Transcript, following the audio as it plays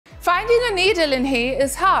Finding a needle in hay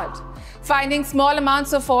is hard. Finding small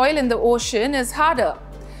amounts of oil in the ocean is harder.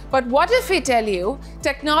 But what if we tell you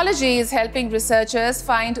technology is helping researchers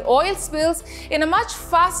find oil spills in a much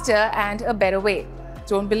faster and a better way?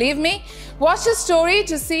 Don't believe me? Watch the story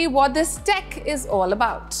to see what this tech is all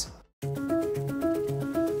about.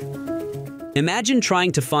 Imagine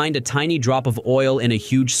trying to find a tiny drop of oil in a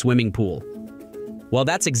huge swimming pool. Well,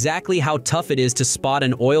 that's exactly how tough it is to spot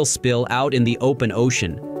an oil spill out in the open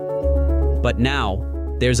ocean. But now,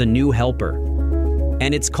 there's a new helper.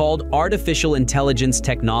 And it's called artificial intelligence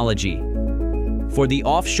technology. For the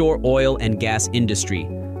offshore oil and gas industry,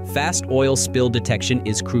 fast oil spill detection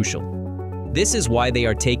is crucial. This is why they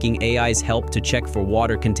are taking AI's help to check for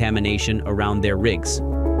water contamination around their rigs.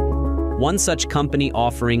 One such company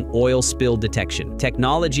offering oil spill detection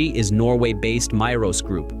technology is Norway-based WION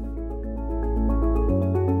Group.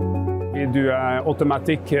 We do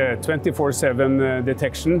automatic 24/7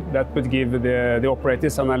 detection that would give the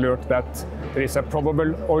operators an alert that there is a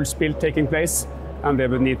probable oil spill taking place, and they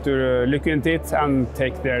would need to look into it and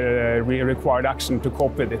take their required action to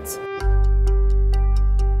cope with it.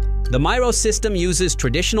 The WION system uses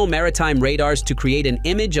traditional maritime radars to create an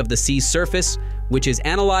image of the sea's surface, which is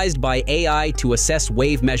analyzed by AI to assess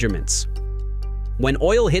wave measurements. When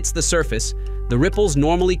oil hits the surface, the ripples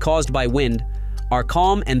normally caused by wind are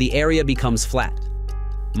calm and the area becomes flat.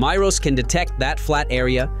 WION can detect that flat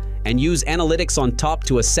area and use analytics on top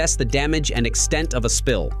to assess the damage and extent of a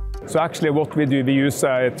spill. So actually what we do, we use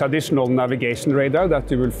a traditional navigation radar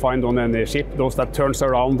that you will find on any ship, those that turns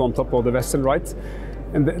around on top of the vessel, right?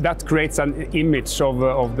 And that creates an image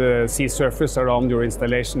of the sea surface around your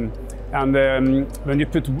installation. And when you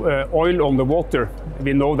put oil on the water,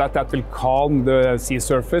 we know that that will calm the sea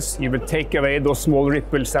surface. You will take away those small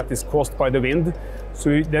ripples that is caused by the wind.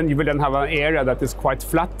 So then you will have an area that is quite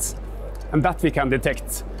flat. And that we can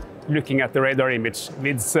detect looking at the radar image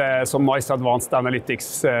with some nice advanced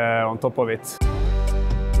analytics on top of it.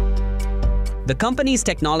 The company's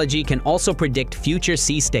technology can also predict future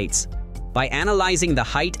sea states by analyzing the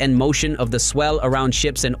height and motion of the swell around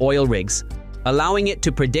ships and oil rigs, allowing it to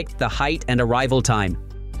predict the height and arrival time,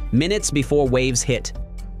 minutes before waves hit.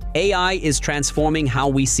 AI is transforming how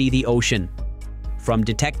we see the ocean, from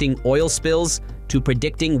detecting oil spills to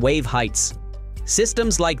predicting wave heights.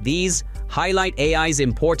 Systems like these highlight AI's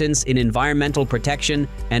importance in environmental protection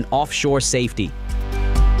and offshore safety.